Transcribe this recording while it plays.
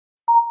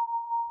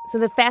So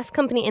the Fast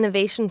Company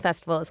Innovation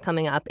Festival is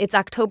coming up. It's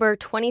October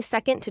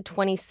 22nd to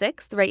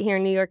 26th right here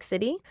in New York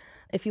City.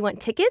 If you want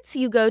tickets,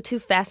 you go to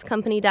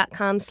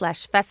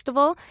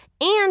fastcompany.com/festival.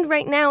 And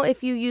right now,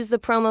 if you use the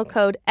promo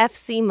code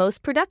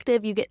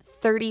FCMostProductive, you get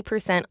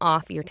 30%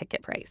 off your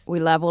ticket price. We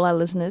love all our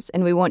listeners,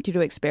 and we want you to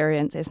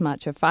experience as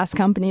much of Fast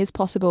Company as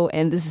possible.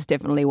 And this is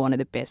definitely one of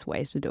the best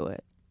ways to do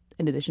it,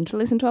 in addition to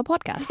listen to our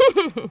podcast.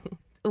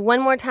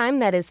 One more time,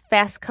 that is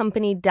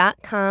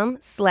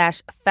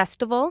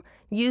fastcompany.com/festival.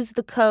 Use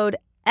the code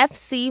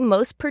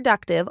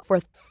FCMostProductive for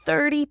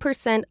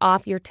 30%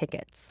 off your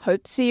tickets.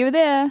 Hope to see you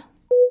there.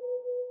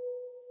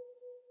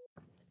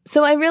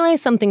 So I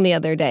realized something the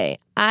other day.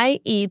 I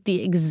eat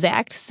the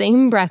exact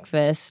same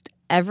breakfast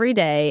every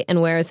day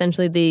and wear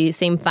essentially the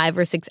same 5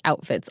 or 6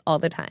 outfits all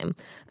the time.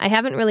 I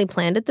haven't really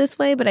planned it this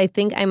way, but I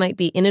think I might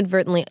be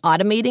inadvertently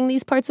automating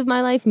these parts of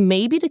my life,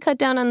 maybe to cut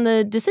down on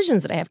the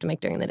decisions that I have to make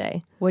during the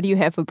day. What do you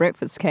have for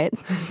breakfast, Kate?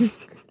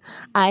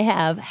 I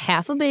have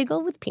half a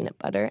bagel with peanut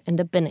butter and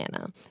a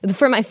banana.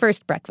 For my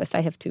first breakfast,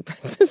 I have 2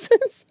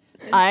 breakfasts.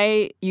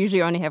 I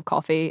usually only have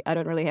coffee. I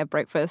don't really have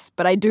breakfast,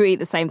 but I do eat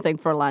the same thing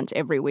for lunch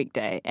every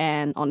weekday.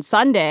 And on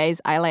Sundays,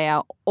 I lay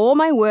out all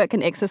my work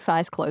and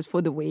exercise clothes for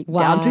the week,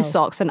 down to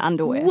socks and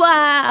underwear.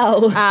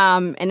 Wow.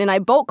 And then I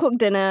bulk cook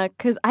dinner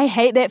because I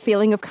hate that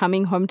feeling of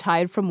coming home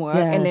tired from work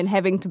and then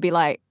having to be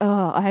like,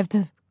 oh, I have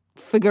to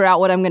figure out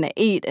what I'm going to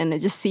eat, and it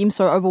just seems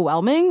so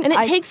overwhelming. And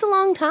it takes a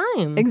long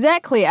time.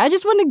 Exactly. I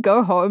just want to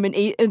go home and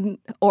eat an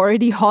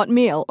already hot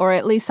meal, or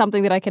at least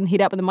something that I can heat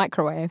up in the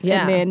microwave.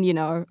 Yeah. And then,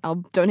 I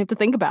don't have to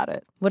think about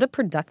it. What a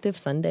productive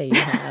Sunday you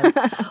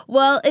have.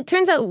 Well, it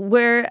turns out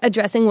we're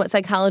addressing what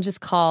psychologists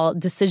call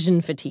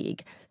decision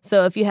fatigue.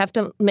 So if you have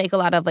to make a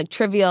lot of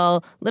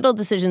trivial little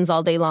decisions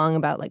all day long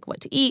about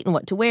what to eat and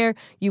what to wear,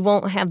 you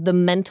won't have the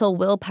mental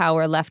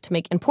willpower left to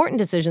make important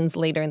decisions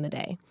later in the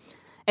day.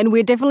 And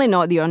we're definitely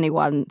not the only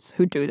ones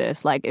who do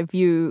this. If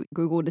you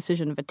Google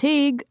decision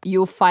fatigue,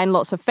 you'll find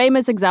lots of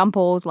famous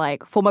examples.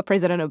 Former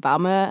President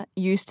Obama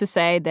used to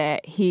say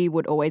that he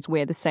would always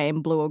wear the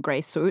same blue or gray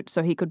suit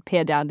so he could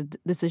pare down the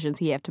decisions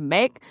he had to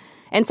make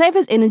and save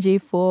his energy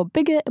for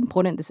bigger,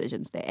 important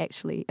decisions that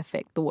actually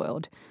affect the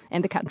world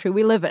and the country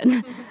we live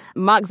in.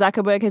 Mark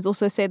Zuckerberg has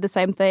also said the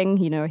same thing.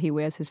 He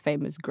wears his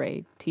famous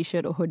gray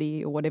T-shirt or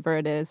hoodie or whatever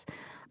it is.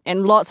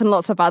 And lots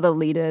of other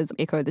leaders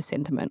echo the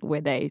sentiment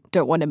where they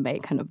don't want to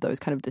make those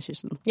kind of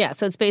decisions. Yeah,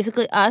 so it's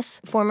basically us,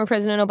 former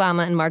President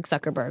Obama, and Mark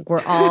Zuckerberg.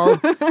 We're all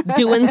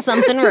doing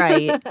something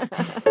right.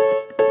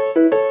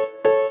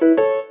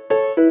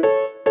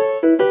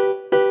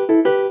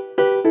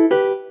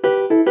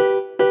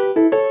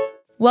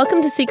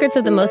 Welcome to Secrets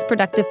of the Most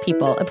Productive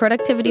People, a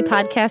productivity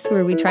podcast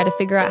where we try to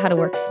figure out how to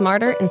work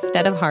smarter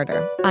instead of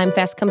harder. I'm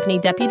Fast Company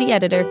Deputy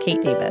Editor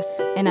Kate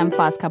Davis. And I'm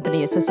Fast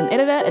Company Assistant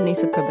Editor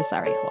Anisa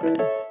Purbasari-Horton.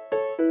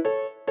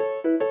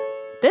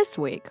 This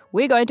week,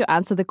 we're going to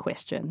answer the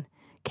question,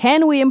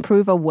 can we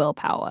improve our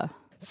willpower?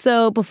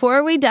 So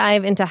before we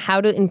dive into how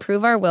to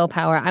improve our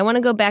willpower, I want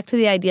to go back to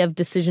the idea of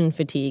decision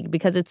fatigue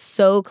because it's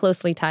so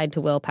closely tied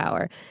to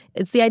willpower.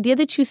 It's the idea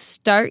that you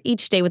start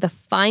each day with a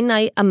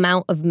finite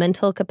amount of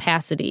mental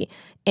capacity.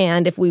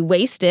 And if we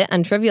waste it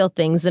on trivial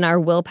things, then our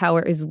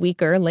willpower is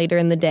weaker later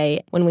in the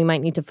day when we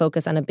might need to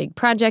focus on a big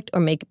project or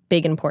make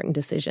big important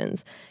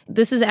decisions.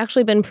 This has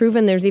actually been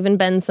proven. There's even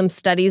been some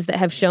studies that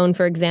have shown,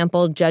 for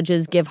example,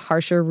 judges give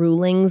harsher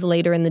rulings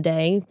later in the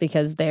day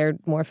because they're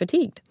more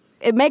fatigued.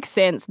 It makes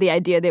sense, the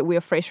idea that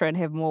we're fresher and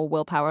have more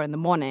willpower in the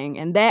morning.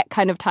 And that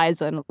kind of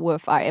ties in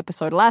with our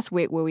episode last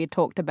week where we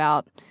talked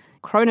about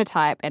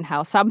chronotype and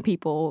how some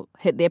people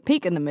hit their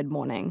peak in the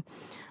mid-morning.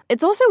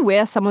 It's also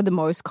where some of the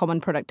most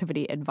common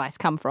productivity advice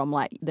come from,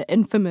 like the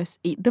infamous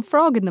eat the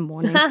frog in the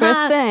morning,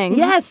 first thing.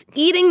 Yes,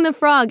 eating the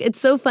frog. It's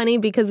so funny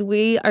because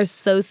we are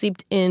so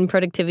steeped in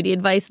productivity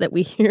advice that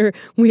we hear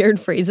weird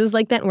phrases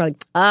like that. And we're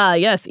like,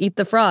 yes, eat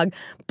the frog.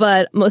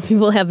 But most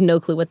people have no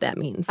clue what that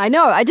means. I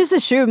know. I just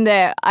assumed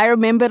that. I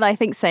remembered, I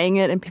think, saying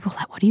it and people were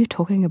like, what are you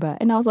talking about?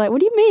 And I was like, what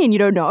do you mean? You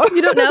don't know?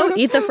 You don't know?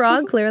 Eat the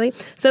frog, clearly.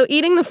 So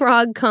eating the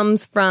frog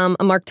comes from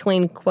a Mark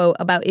Twain quote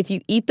about if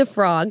you eat the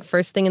frog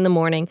first thing in the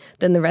morning,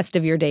 then the rest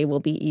of your day will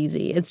be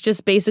easy. It's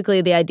just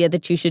basically the idea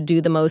that you should do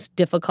the most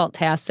difficult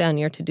tasks on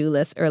your to-do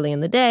list early in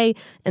the day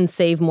and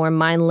save more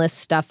mindless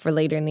stuff for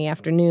later in the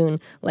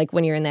afternoon, like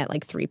when you're in that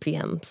 3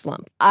 p.m.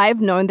 slump.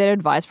 I've known that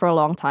advice for a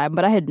long time,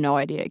 but I had no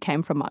idea it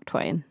came from Mark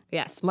Twain.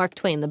 Yes, Mark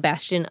Twain, the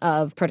bastion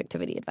of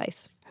productivity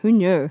advice. Who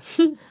knew?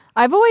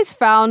 I've always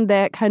found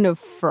that kind of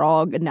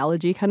frog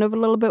analogy kind of a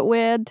little bit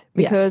weird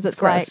because it's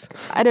gross.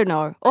 I don't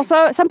know.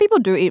 Also, some people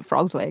do eat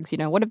frog's legs,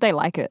 What if they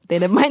like it?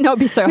 Then it might not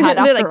be so hard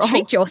after They're all.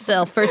 treat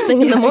yourself first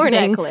thing in the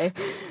morning. Exactly.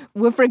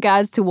 With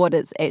regards to what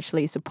it's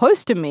actually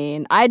supposed to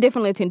mean, I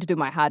definitely tend to do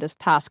my hardest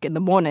task in the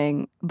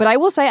morning. But I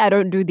will say I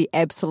don't do the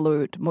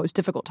absolute most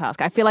difficult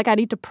task. I feel like I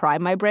need to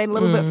prime my brain a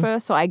little bit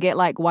first. So I get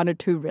like 1 or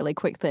 2 really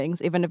quick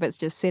things, even if it's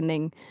just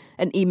sending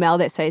an email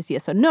that says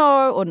yes or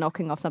no, or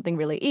knocking off something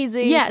really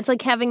easy. Yeah, it's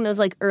like having those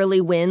like early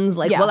wins,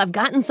 like, well, I've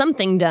gotten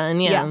something done.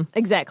 Yeah,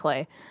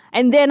 exactly.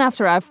 And then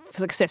after I've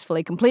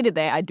successfully completed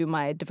that, I do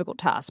my difficult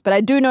task. But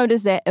I do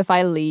notice that if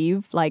I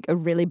leave like a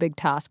really big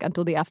task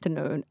until the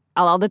afternoon,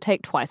 I'll either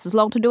take twice as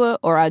long to do it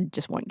or I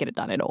just won't get it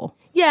done at all.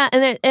 Yeah,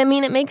 and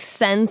it makes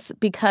sense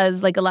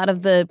because like a lot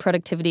of the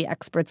productivity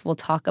experts will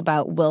talk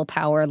about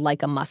willpower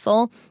like a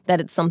muscle, that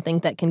it's something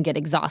that can get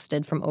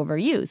exhausted from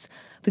overuse.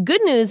 The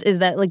good news is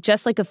that like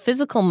just like a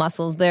physical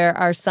muscles, there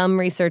are some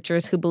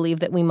researchers who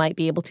believe that we might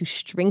be able to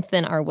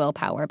strengthen our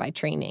willpower by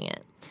training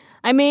it.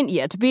 I mean,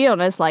 yeah, to be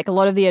honest, like a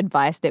lot of the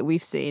advice that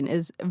we've seen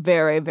is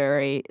very,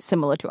 very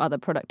similar to other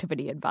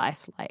productivity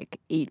advice, like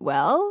eat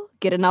well,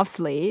 get enough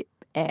sleep,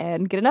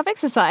 and get enough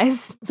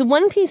exercise. So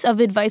one piece of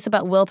advice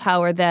about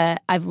willpower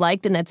that I've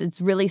liked and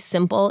it's really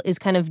simple is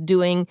kind of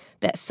doing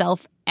that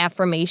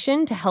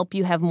self-affirmation to help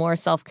you have more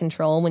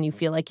self-control when you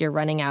feel like you're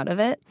running out of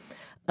it.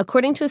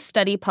 According to a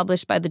study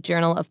published by the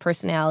Journal of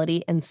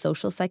Personality and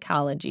Social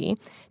Psychology,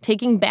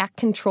 taking back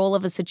control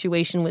of a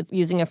situation with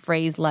using a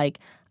phrase like,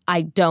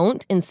 I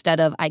don't instead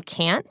of I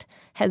can't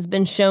has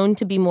been shown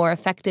to be more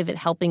effective at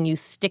helping you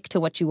stick to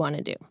what you want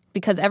to do.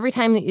 Because every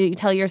time that you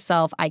tell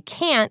yourself I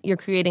can't, you're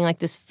creating like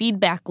this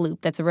feedback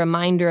loop that's a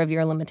reminder of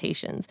your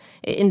limitations.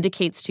 It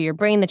indicates to your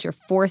brain that you're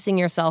forcing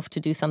yourself to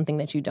do something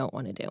that you don't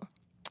want to do.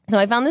 So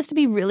I found this to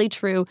be really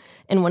true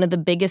and one of the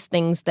biggest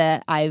things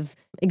that I've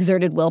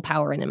exerted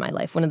willpower in my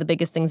life, one of the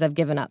biggest things I've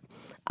given up.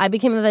 I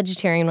became a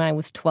vegetarian when I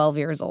was 12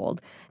 years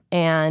old,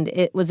 and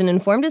it was an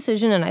informed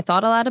decision, and I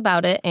thought a lot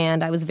about it,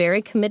 and I was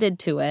very committed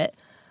to it.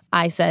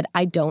 I said,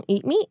 I don't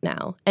eat meat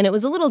now. And it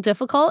was a little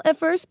difficult at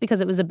first because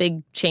it was a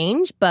big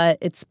change, but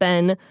it's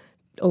been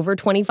over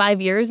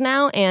 25 years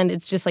now, and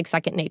it's just like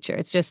second nature.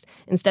 It's just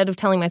instead of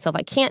telling myself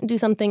I can't do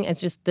something, it's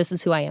just this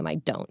is who I am, I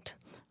don't.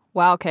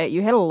 Wow, Kate,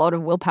 you had a lot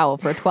of willpower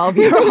for a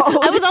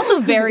 12-year-old. I was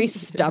also very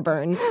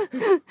stubborn.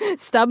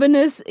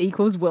 Stubbornness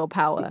equals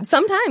willpower.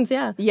 Sometimes,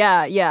 yeah.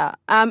 Yeah.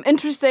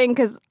 Interesting,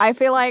 because I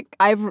feel like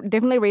I've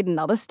definitely read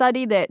another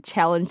study that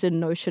challenged the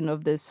notion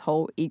of this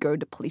whole ego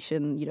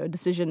depletion,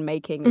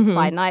 decision-making, this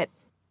finite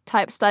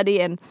type study.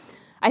 And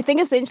I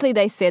think essentially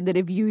they said that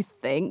if you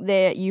think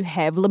that you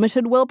have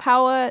limited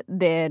willpower,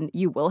 then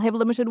you will have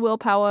limited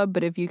willpower.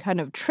 But if you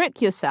kind of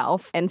trick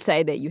yourself and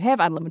say that you have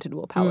unlimited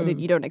willpower, then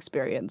you don't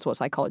experience what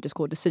psychologists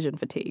call decision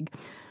fatigue.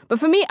 But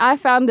for me, I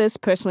found this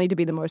personally to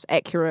be the most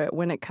accurate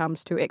when it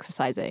comes to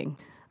exercising.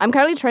 I'm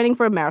currently training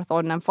for a marathon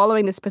and I'm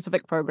following this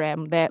specific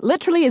program that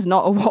literally is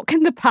not a walk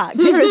in the park.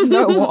 There is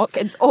no walk.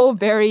 It's all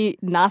very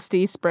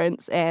nasty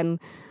sprints, and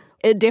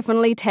it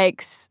definitely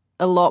takes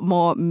a lot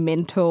more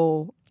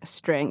mental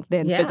strength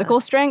than physical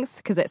strength,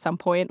 because at some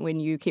point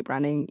when you keep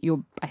running,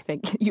 I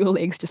think your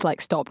legs just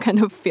like stop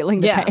kind of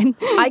feeling the pain.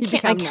 I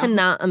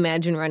cannot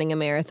imagine running a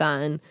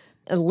marathon,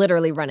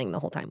 literally running the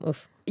whole time.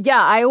 Oof.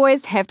 Yeah, I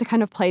always have to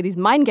kind of play these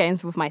mind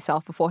games with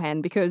myself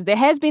beforehand, because there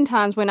has been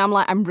times when I'm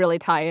like, I'm really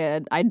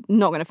tired, I'm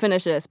not going to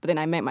finish this, but then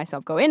I make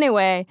myself go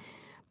anyway.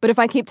 But if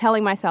I keep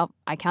telling myself,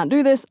 I can't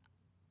do this,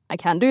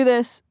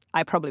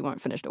 I probably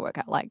won't finish the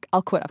workout. Like,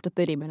 I'll quit after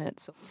 30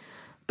 minutes.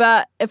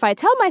 But if I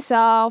tell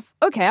myself,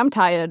 okay, I'm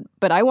tired,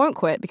 but I won't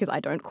quit because I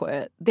don't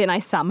quit, then I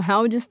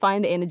somehow just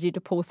find the energy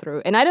to pull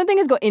through. And I don't think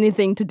it's got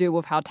anything to do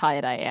with how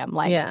tired I am.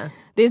 Like,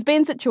 there's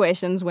been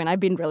situations when I've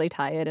been really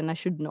tired and I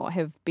should not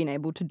have been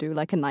able to do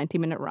like a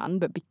 90-minute run,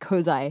 but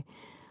because I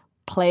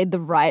played the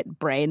right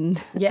brain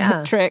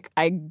trick,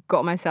 I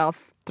got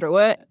myself through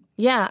it.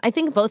 Yeah, I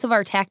think both of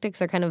our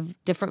tactics are kind of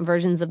different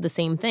versions of the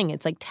same thing.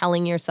 It's like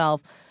telling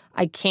yourself,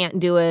 I can't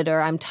do it,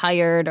 or I'm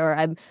tired, or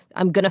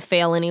I'm gonna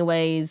fail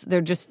anyways.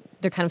 They're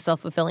kind of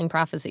self-fulfilling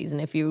prophecies. And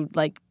if you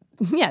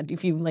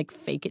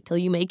fake it till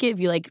you make it,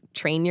 if you like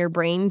train your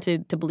brain to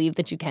believe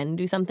that you can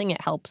do something, it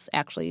helps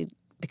actually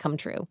become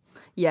true.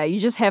 Yeah, you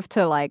just have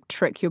to like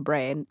trick your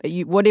brain.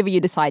 Whatever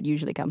you decide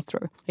usually comes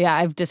through. Yeah,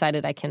 I've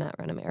decided I cannot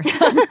run a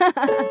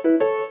marathon.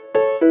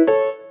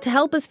 To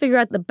help us figure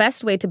out the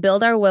best way to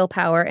build our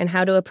willpower and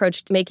how to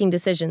approach making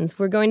decisions,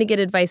 we're going to get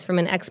advice from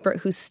an expert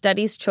who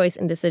studies choice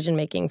and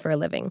decision-making for a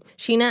living.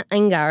 Sheena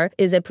Iyengar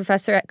is a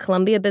professor at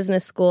Columbia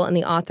Business School and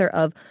the author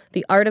of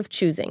The Art of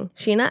Choosing.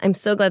 Sheena, I'm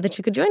so glad that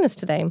you could join us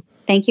today.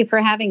 Thank you for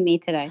having me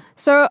today.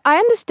 So I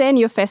understand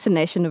your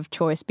fascination of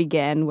choice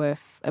began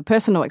with a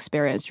personal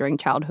experience during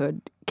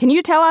childhood. Can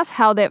you tell us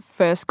how that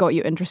first got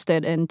you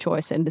interested in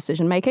choice and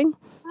decision-making?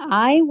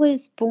 I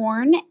was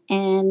born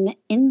an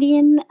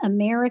Indian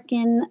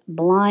American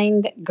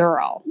blind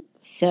girl.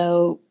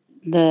 So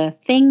the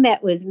thing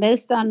that was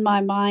most on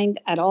my mind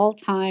at all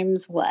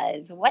times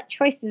was, what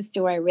choices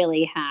do I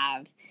really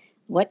have?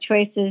 What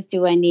choices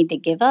do I need to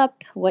give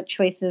up? What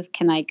choices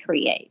can I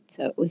create?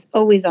 So it was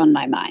always on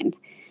my mind.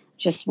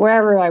 Just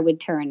wherever I would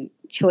turn,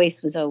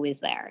 choice was always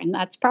there. And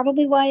that's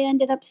probably why I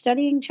ended up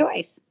studying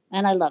choice.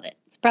 And I love it.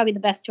 It's probably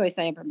the best choice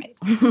I ever made.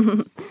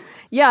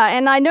 Yeah,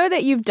 and I know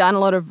that you've done a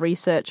lot of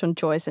research on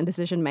choice and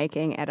decision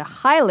making at a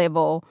high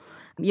level,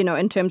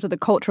 in terms of the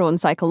cultural and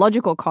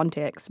psychological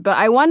context. But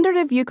I wondered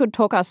if you could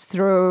talk us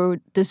through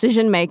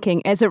decision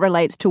making as it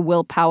relates to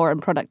willpower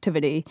and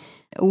productivity.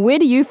 Where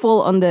do you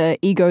fall on the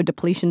ego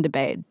depletion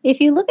debate? If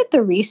you look at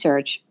the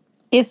research,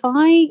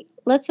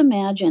 let's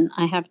imagine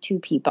I have two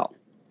people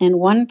and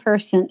one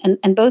person,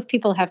 and both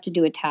people have to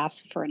do a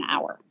task for an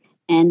hour.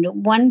 And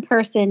one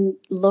person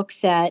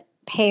looks at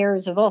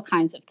pairs of all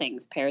kinds of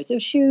things, pairs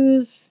of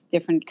shoes,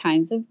 different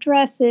kinds of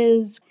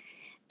dresses.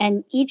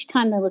 And each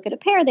time they look at a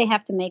pair, they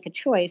have to make a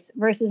choice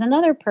versus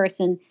another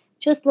person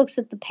just looks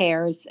at the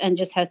pairs and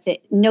just has to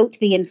note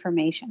the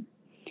information.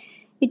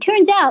 It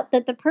turns out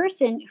that the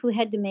person who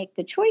had to make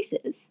the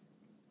choices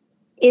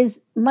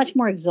is much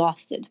more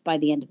exhausted by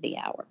the end of the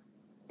hour.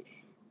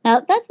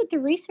 Now, that's what the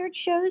research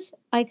shows.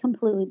 I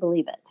completely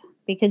believe it.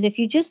 Because if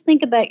you just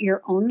think about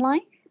your own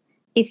life,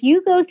 if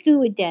you go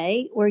through a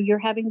day where you're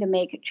having to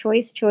make a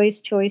choice,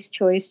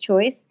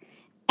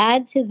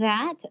 add to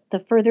that the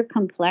further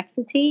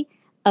complexity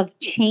of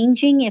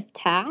changing if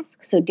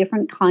tasks, so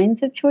different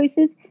kinds of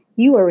choices,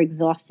 you are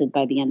exhausted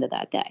by the end of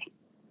that day.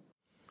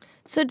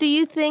 So do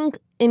you think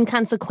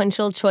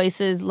inconsequential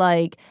choices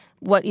like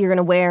what you're going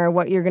to wear,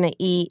 what you're going to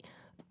eat,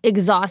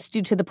 exhaust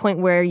you to the point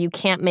where you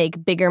can't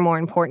make bigger, more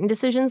important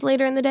decisions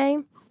later in the day?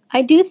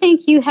 I do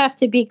think you have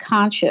to be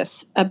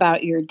conscious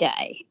about your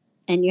day.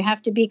 And you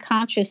have to be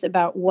conscious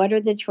about what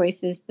are the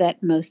choices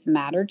that most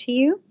matter to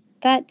you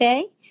that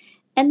day.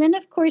 And then,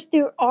 of course,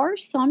 there are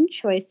some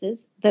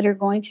choices that are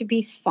going to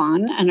be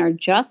fun and are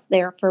just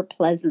there for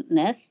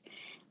pleasantness.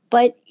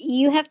 But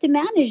you have to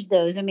manage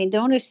those. I mean,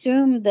 don't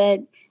assume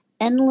that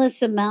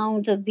endless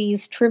amount of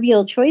these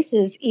trivial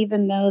choices,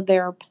 even though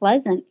they're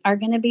pleasant, are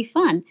going to be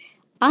fun.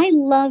 I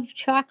love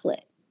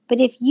chocolate.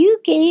 But if you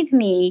gave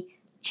me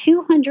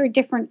 200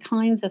 different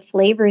kinds of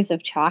flavors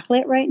of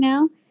chocolate right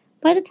now,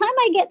 by the time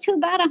I get to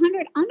about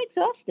 100, I'm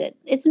exhausted.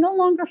 It's no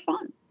longer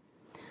fun.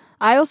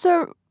 I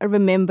also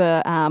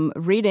remember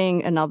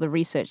reading another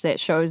research that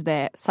shows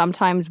that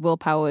sometimes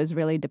willpower is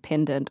really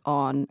dependent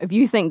on if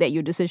you think that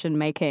your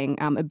decision-making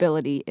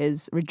ability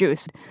is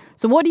reduced.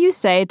 So what do you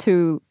say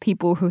to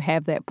people who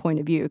have that point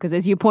of view? Because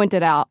as you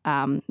pointed out,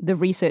 the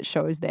research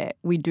shows that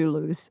we do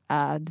lose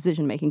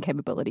decision-making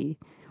capability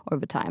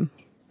over time.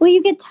 Well,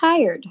 you get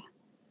tired.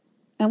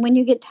 And when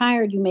you get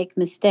tired, you make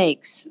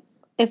mistakes.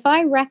 If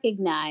I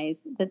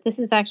recognize that this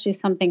is actually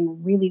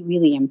something really,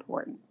 really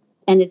important,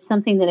 and it's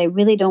something that I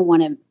really don't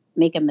want to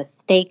make a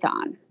mistake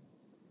on,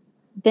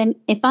 then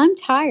if I'm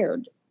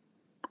tired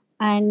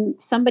and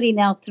somebody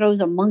now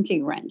throws a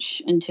monkey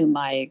wrench into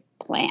my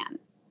plan,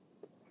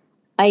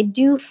 I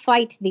do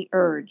fight the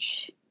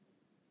urge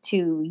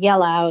to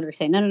yell out or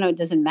say, no, it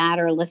doesn't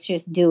matter. Let's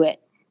just do it.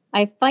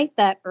 I fight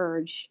that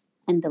urge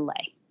and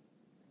delay.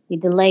 You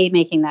delay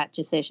making that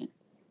decision.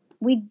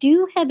 We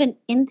do have an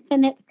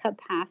infinite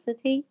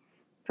capacity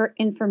for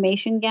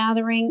information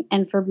gathering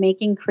and for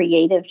making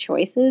creative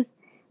choices,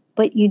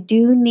 but you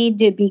do need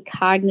to be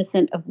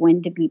cognizant of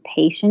when to be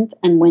patient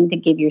and when to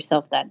give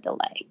yourself that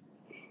delay.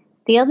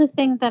 The other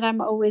thing that I'm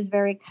always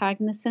very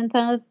cognizant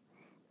of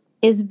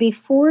is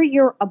before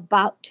you're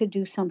about to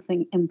do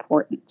something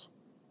important,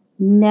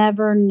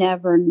 never,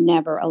 never,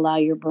 never allow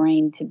your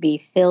brain to be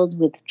filled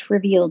with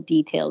trivial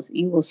details.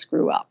 You will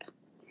screw up.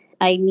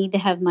 I need to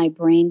have my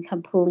brain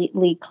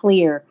completely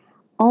clear.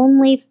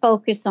 Only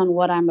focus on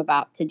what I'm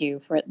about to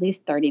do for at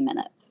least 30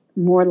 minutes,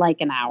 more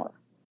like an hour.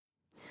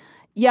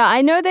 Yeah,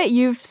 I know that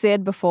you've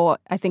said before,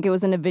 I think it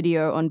was in a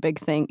video on Big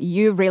Thing,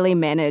 you really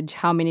manage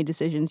how many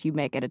decisions you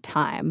make at a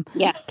time.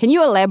 Yes. Can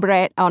you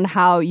elaborate on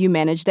how you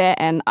manage that?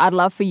 And I'd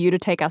love for you to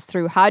take us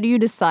through how do you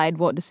decide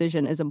what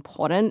decision is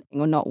important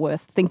or not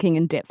worth thinking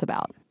in depth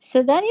about?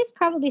 So that is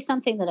probably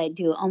something that I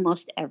do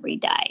almost every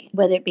day,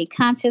 whether it be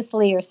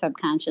consciously or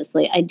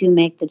subconsciously. I do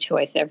make the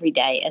choice every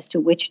day as to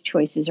which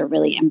choices are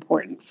really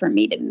important for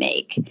me to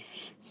make.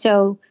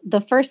 So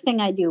the first thing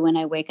I do when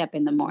I wake up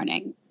in the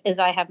morning is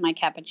I have my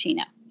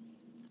cappuccino.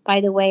 By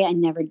the way, I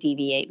never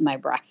deviate my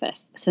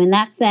breakfast. So in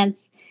that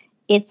sense,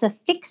 it's a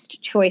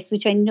fixed choice,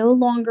 which I no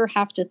longer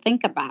have to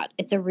think about.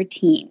 It's a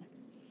routine.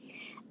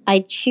 I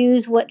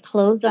choose what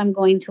clothes I'm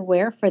going to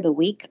wear for the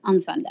week on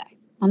Sunday.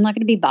 I'm not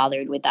going to be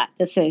bothered with that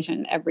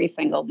decision every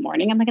single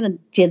morning. I'm not going to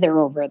dither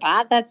over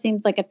that. That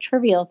seems like a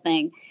trivial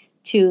thing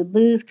to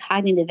lose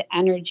cognitive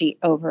energy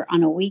over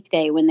on a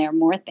weekday when there are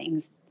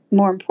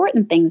more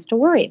important things to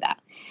worry about.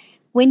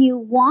 When you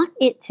want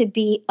it to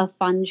be a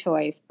fun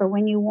choice or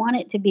when you want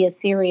it to be a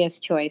serious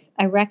choice,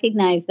 I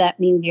recognize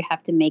that means you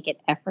have to make it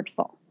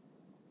effortful.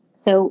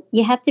 So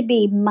you have to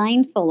be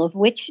mindful of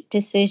which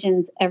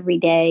decisions every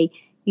day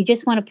you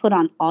just want to put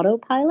on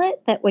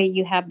autopilot. That way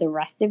you have the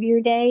rest of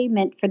your day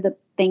meant for the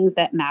things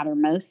that matter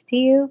most to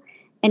you.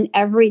 And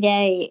every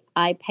day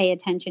I pay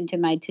attention to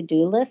my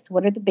to-do list.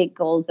 What are the big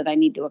goals that I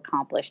need to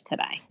accomplish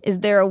today?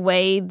 Is there a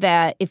way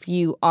that if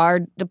you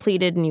are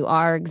depleted and you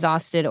are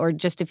exhausted, or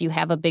just if you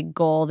have a big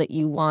goal that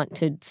you want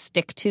to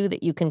stick to,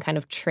 that you can kind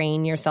of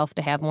train yourself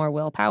to have more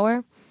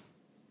willpower?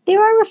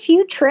 There are a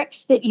few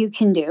tricks that you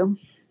can do.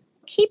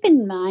 Keep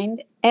in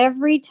mind,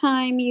 every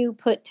time you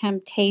put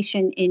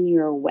temptation in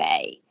your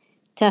way,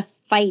 to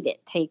fight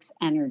it takes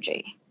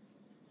energy.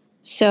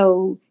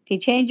 So if you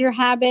change your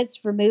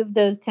habits, remove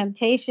those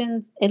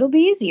temptations, it'll be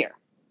easier.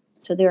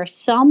 So there are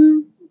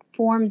some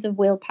forms of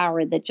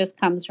willpower that just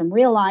comes from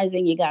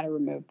realizing you got to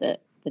remove the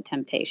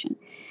temptation.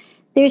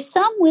 There's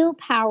some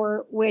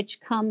willpower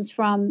which comes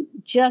from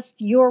just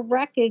your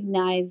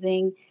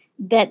recognizing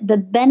that the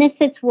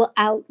benefits will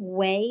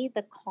outweigh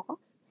the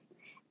costs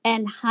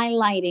and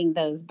highlighting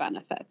those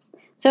benefits.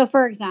 So,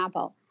 for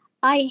example,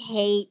 I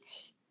hate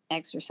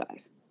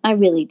exercise. I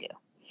really do.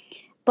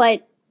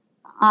 But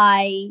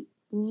I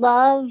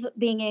love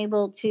being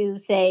able to,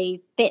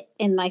 say, fit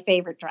in my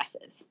favorite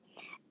dresses.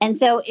 And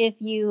so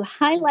if you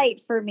highlight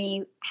for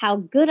me how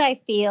good I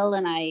feel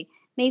and I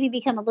maybe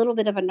become a little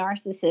bit of a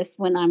narcissist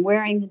when I'm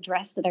wearing the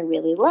dress that I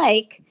really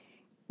like,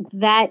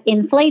 that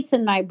inflates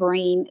in my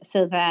brain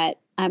so that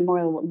I'm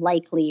more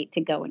likely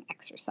to go and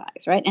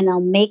exercise, right? And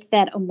I'll make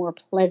that a more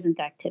pleasant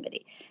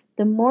activity.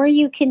 The more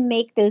you can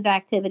make those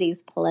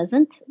activities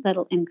pleasant,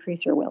 that'll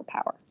increase your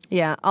willpower.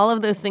 Yeah, all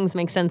of those things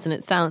make sense. And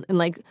it sounds, and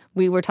like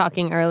we were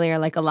talking earlier,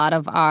 like a lot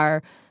of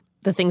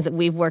the things that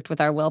we've worked with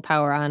our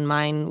willpower on,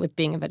 mine with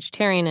being a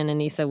vegetarian and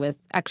Anisa with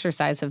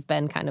exercise, have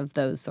been kind of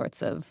those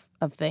sorts of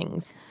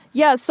things.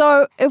 Yeah,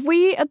 so if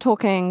we are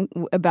talking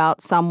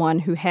about someone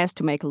who has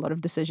to make a lot of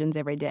decisions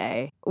every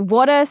day,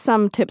 what are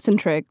some tips and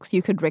tricks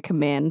you could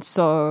recommend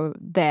so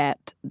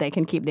that they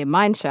can keep their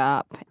mind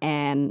sharp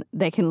and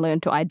they can learn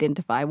to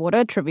identify what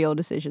are trivial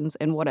decisions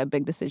and what are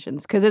big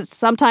decisions? Because it's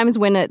sometimes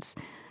when it's,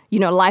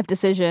 life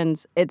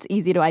decisions, it's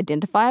easy to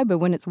identify, but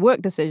when it's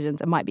work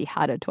decisions, it might be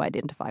harder to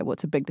identify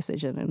what's a big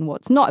decision and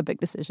what's not a big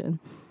decision.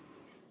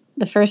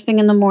 The first thing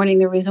in the morning,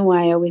 the reason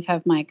why I always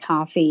have my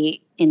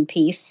coffee in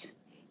peace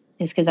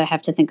is because I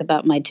have to think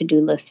about my to-do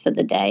list for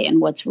the day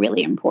and what's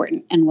really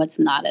important and what's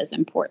not as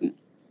important.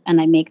 And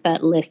I make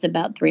that list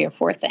about 3 or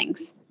 4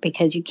 things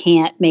because you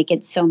can't make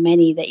it so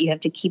many that you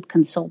have to keep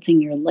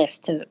consulting your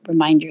list to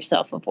remind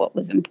yourself of what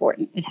was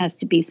important. It has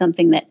to be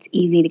something that's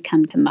easy to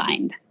come to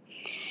mind.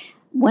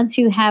 Once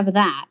you have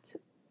that,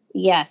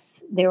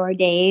 yes, there are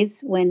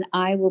days when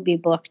I will be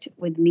booked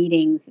with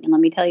meetings. And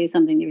let me tell you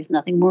something, there's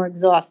nothing more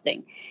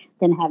exhausting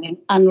than having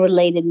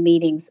unrelated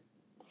meetings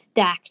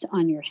stacked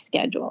on your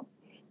schedule.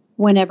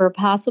 Whenever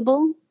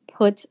possible,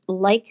 put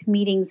like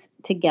meetings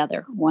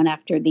together, one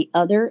after the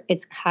other.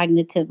 It's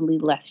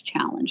cognitively less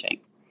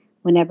challenging.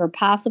 Whenever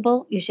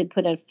possible, you should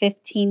put a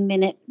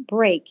 15-minute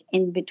break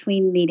in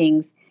between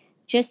meetings.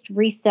 Just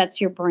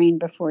resets your brain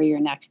before your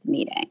next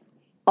meeting.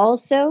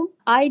 Also,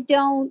 I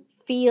don't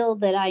feel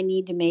that I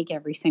need to make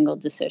every single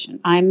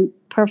decision. I'm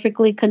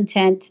perfectly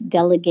content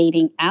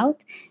delegating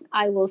out.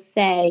 I will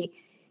say,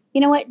 you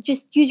know what,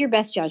 just use your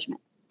best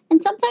judgment.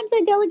 And sometimes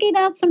I delegate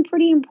out some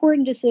pretty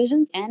important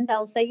decisions and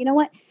I'll say, you know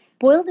what,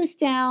 boil this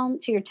down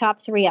to your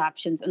top 3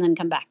 options and then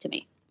come back to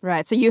me.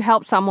 Right. So you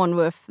help someone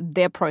with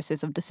their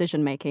process of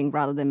decision making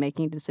rather than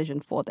making a decision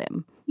for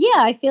them. Yeah,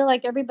 I feel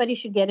like everybody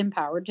should get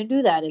empowered to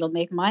do that. It'll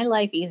make my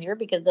life easier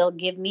because they'll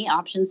give me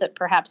options that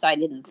perhaps I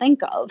didn't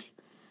think of.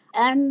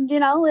 And,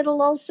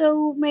 it'll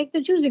also make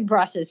the choosing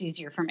process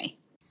easier for me.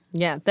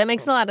 Yeah, that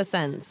makes a lot of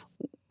sense.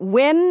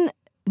 When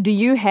do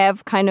you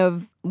have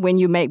when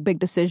you make big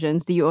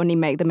decisions, do you only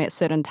make them at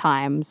certain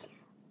times?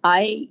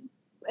 I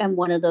am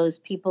one of those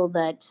people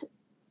that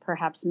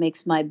perhaps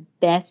makes my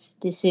best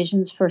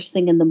decisions first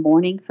thing in the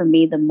morning. For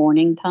me, the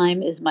morning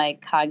time is my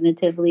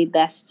cognitively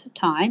best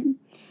time.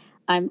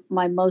 I'm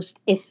my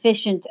most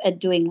efficient at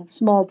doing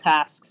small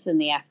tasks in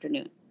the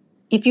afternoon.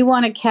 If you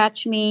want to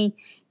catch me,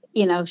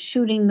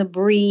 shooting the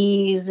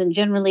breeze and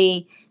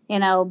generally,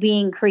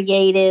 being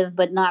creative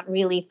but not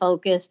really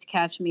focused,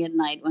 catch me at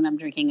night when I'm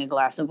drinking a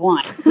glass of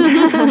wine.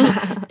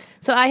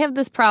 So I have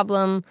this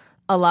problem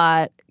a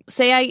lot.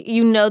 Say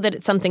you know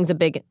that something's a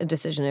big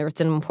decision or it's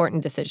an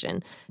important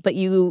decision, but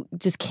you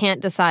just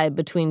can't decide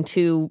between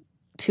two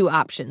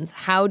options.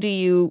 How do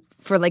you,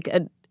 for like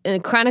a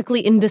chronically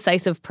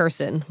indecisive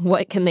person,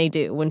 what can they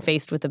do when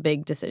faced with a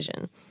big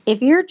decision?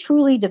 If you're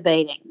truly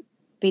debating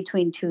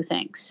between 2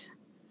 things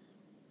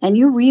and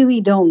you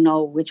really don't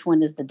know which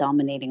one is the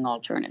dominating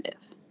alternative,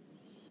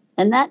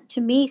 and that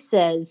to me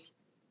says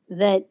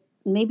that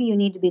maybe you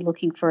need to be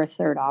looking for a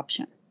third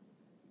option.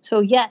 So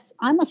yes,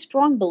 I'm a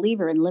strong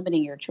believer in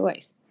limiting your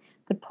choice.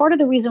 But part of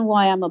the reason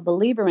why I'm a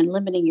believer in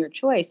limiting your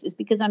choice is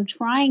because I'm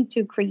trying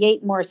to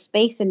create more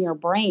space in your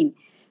brain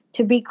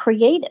to be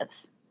creative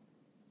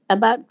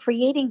about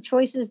creating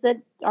choices that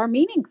are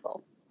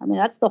meaningful. I mean,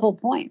 that's the whole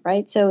point,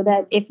 right? So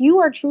that if you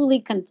are truly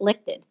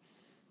conflicted,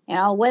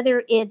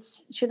 whether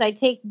it's should I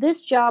take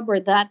this job or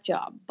that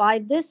job,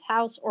 buy this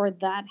house or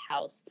that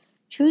house,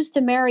 choose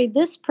to marry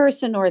this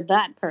person or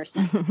that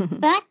person, the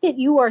fact that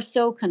you are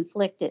so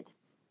conflicted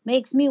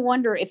makes me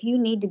wonder if you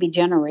need to be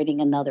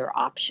generating another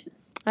option.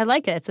 I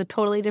like it. It's a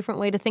totally different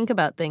way to think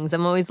about things.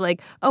 I'm always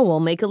like, oh,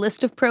 we'll make a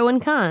list of pro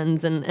and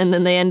cons. And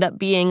then they end up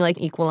being like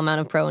equal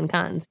amount of pro and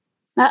cons.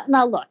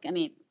 Now look,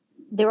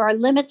 there are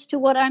limits to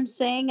what I'm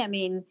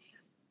saying.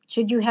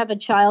 Should you have a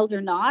child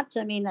or not?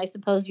 I mean, I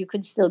suppose you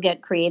could still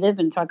get creative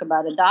and talk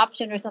about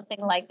adoption or something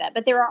like that.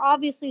 But there are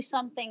obviously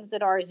some things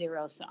that are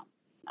zero sum.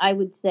 I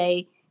would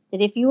say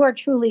that if you are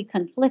truly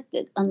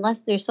conflicted,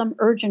 unless there's some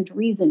urgent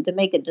reason to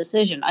make a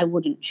decision, I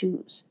wouldn't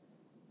choose.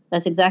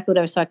 That's exactly what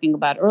I was talking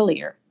about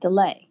earlier,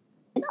 delay.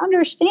 And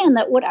understand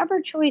that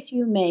whatever choice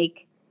you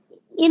make,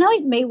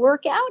 it may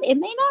work out, it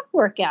may not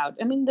work out.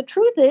 I mean, the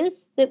truth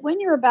is that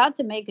when you're about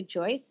to make a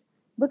choice,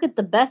 look at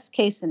the best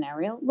case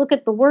scenario, look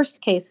at the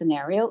worst case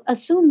scenario,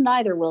 assume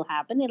neither will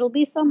happen. It'll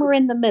be somewhere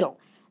in the middle.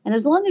 And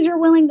as long as you're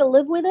willing to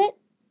live with it,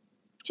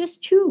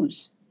 just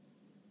choose.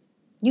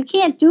 You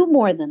can't do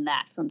more than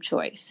that from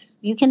choice.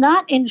 You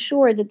cannot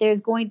ensure that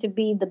there's going to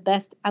be the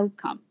best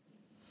outcome.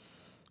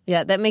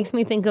 Yeah, that makes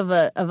me think of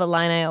a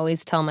line I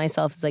always tell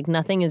myself. It's like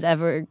nothing is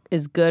ever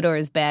as good or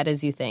as bad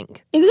as you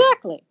think.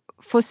 Exactly.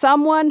 For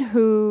someone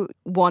who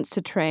wants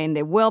to train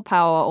their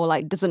willpower or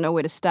like doesn't know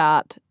where to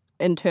start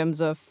in terms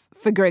of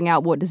figuring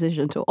out what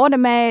decision to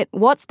automate,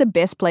 what's the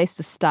best place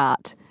to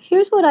start?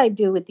 Here's what I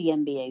do with the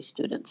MBA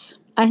students.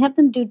 I have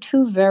them do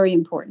two very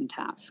important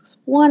tasks.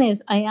 One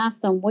is I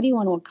ask them, what do you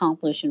want to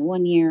accomplish in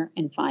 1 year,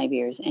 in 5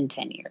 years, in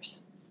 10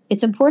 years?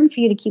 It's important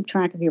for you to keep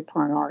track of your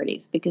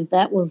priorities because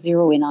that will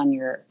zero in on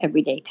your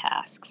everyday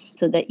tasks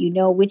so that you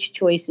know which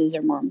choices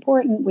are more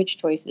important, which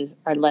choices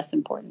are less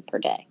important per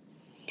day.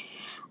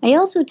 I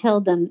also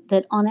tell them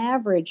that on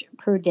average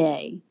per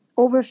day,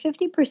 over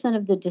 50%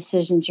 of the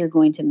decisions you're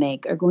going to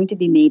make are going to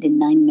be made in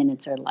 9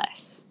 minutes or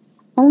less.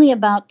 Only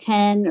about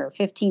 10 or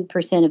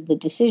 15% of the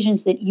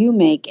decisions that you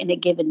make in a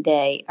given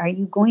day are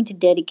you going to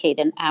dedicate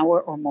an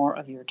hour or more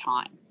of your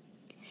time.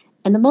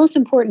 And the most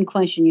important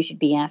question you should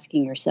be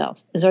asking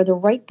yourself is, are the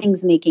right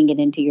things making it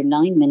into your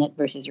 9-minute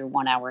versus your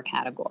 1 hour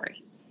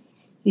category?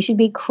 You should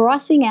be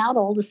crossing out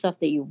all the stuff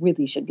that you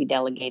really should be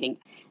delegating.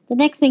 The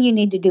next thing you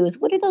need to do is,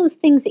 what are those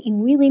things that you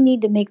really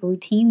need to make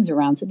routines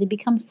around so they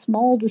become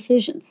small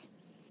decisions?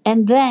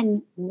 And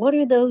then what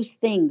are those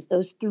things,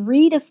 those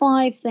 3 to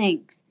 5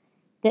 things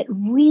that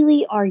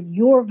really are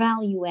your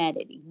value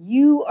added?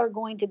 You are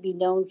going to be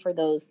known for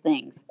those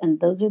things. And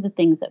those are the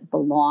things that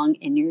belong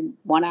in your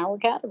 1 hour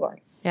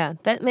category. Yeah,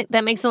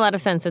 that makes a lot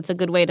of sense. It's a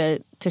good way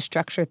to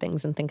structure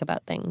things and think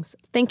about things.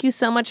 Thank you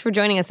so much for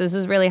joining us. This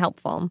is really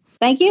helpful.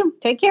 Thank you.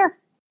 Take care.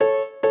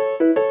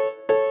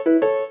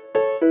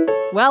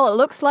 Well, it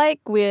looks like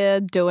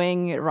we're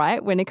doing it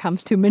right when it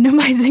comes to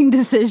minimizing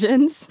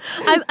decisions.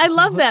 I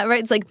love that,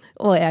 right? It's like,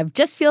 I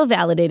just feel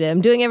validated.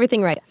 I'm doing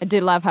everything right. I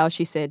did love how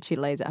she said she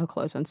lays out her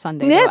clothes on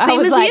Sunday. Yeah, I same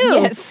was as like, you.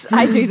 Yes,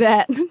 I do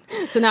that.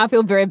 So now I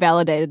feel very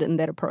validated in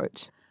that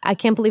approach. I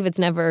can't believe it's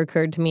never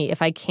occurred to me,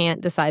 if I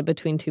can't decide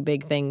between two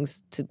big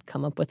things, to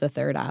come up with a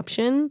third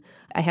option.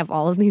 I have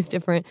all of these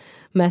different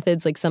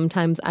methods. Like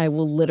sometimes I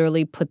will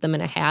literally put them in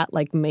a hat,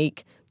 like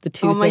make the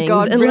two things. Oh my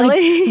God, and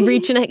really? Like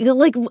reach in,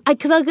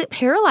 because I'll get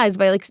paralyzed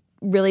by like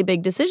really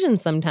big decisions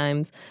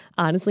sometimes.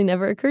 Honestly,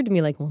 never occurred to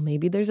me like, well,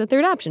 maybe there's a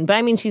third option. But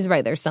I mean, she's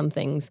right. There's some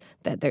things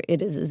that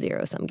it is a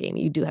zero-sum game.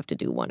 You do have to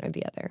do one or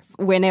the other.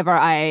 Whenever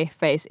I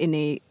face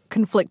any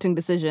conflicting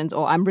decisions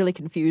or I'm really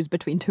confused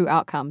between two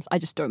outcomes, I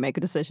just don't make a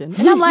decision.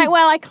 And I'm like,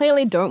 well, I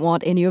clearly don't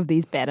want any of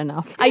these bad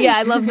enough. Yeah,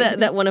 I love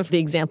that one of the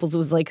examples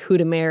was like who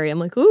to marry. I'm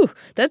like, ooh,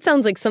 that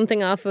sounds like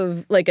something off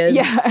of like a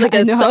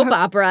soap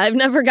opera. I've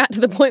never got to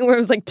the point where it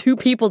was like two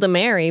people to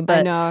marry. But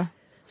I know.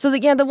 So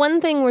the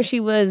one thing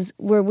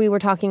where we were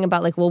talking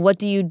about like, well, what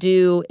do you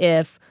do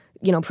if,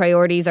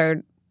 priorities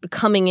are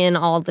coming in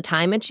all the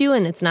time at you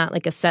and it's not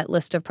like a set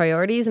list of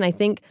priorities? And I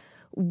think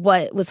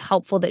what was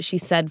helpful that she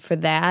said for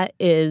that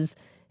is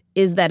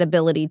that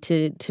ability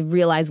to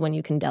realize when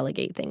you can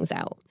delegate things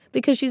out.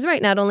 Because she's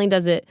right. Not only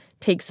does it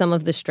take some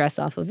of the stress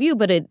off of you,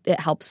 but it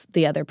helps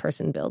the other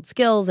person build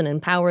skills and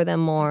empower them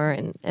more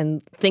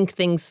and think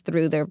things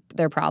through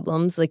their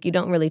problems. Like you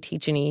don't really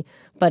teach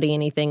anybody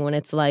anything when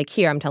it's like,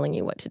 here, I'm telling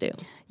you what to do.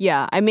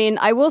 Yeah, I mean,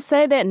 I will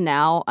say that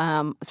now.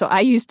 So I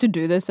used to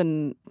do this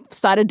and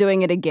started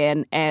doing it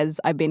again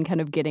as I've been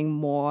kind of getting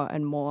more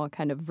and more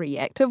kind of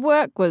reactive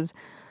work. Was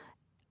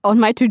on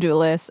my to-do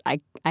list, I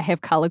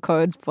have color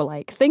codes for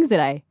like things that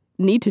I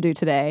need to do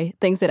today,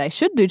 things that I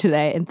should do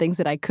today, and things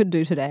that I could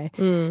do today.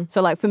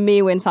 So like for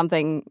me, when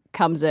something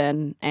comes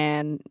in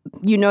and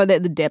you know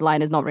that the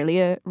deadline is not really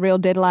a real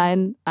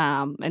deadline,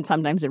 and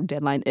sometimes the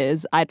deadline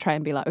is, I try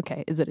and be like,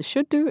 okay, is it a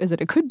should do, is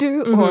it a could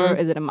do, or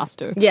is it a must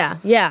do? Yeah,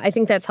 I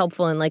think that's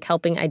helpful in like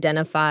helping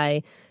identify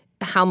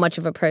how much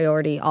of a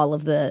priority all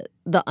of the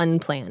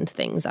unplanned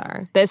things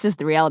are. This is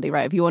the reality,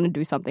 right? If you want to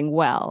do something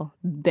well,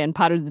 then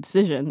part of the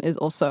decision is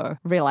also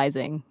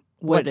realizing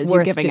what it is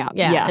you're giving up.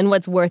 Yeah, and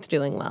what's worth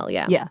doing well,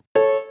 yeah.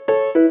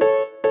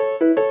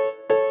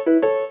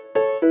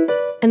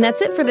 And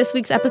that's it for this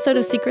week's episode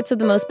of Secrets of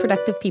the Most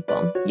Productive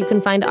People. You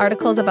can find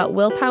articles about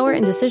willpower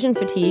and decision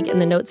fatigue in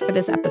the notes for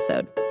this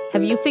episode.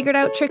 Have you figured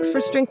out tricks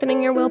for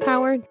strengthening your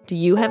willpower? Do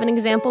you have an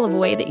example of a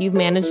way that you've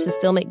managed to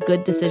still make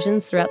good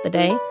decisions throughout the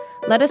day?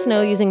 Let us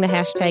know using the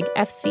hashtag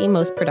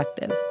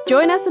FCMostProductive.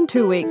 Join us in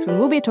 2 weeks when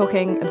we'll be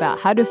talking about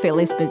how to feel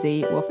less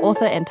busy with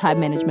author and time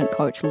management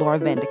coach Laura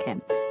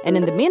Vanderkam. And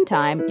in the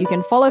meantime, you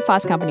can follow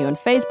Fast Company on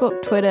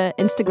Facebook, Twitter,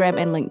 Instagram,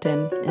 and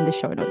LinkedIn in the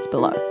show notes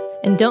below.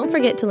 And don't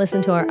forget to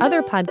listen to our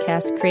other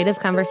podcast, Creative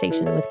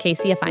Conversation with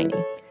Casey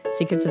Afini.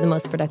 Secrets of the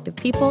Most Productive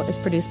People is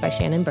produced by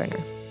Shannon Berner.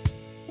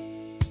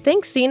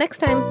 Thanks. See you next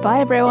time. Bye,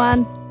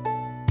 everyone.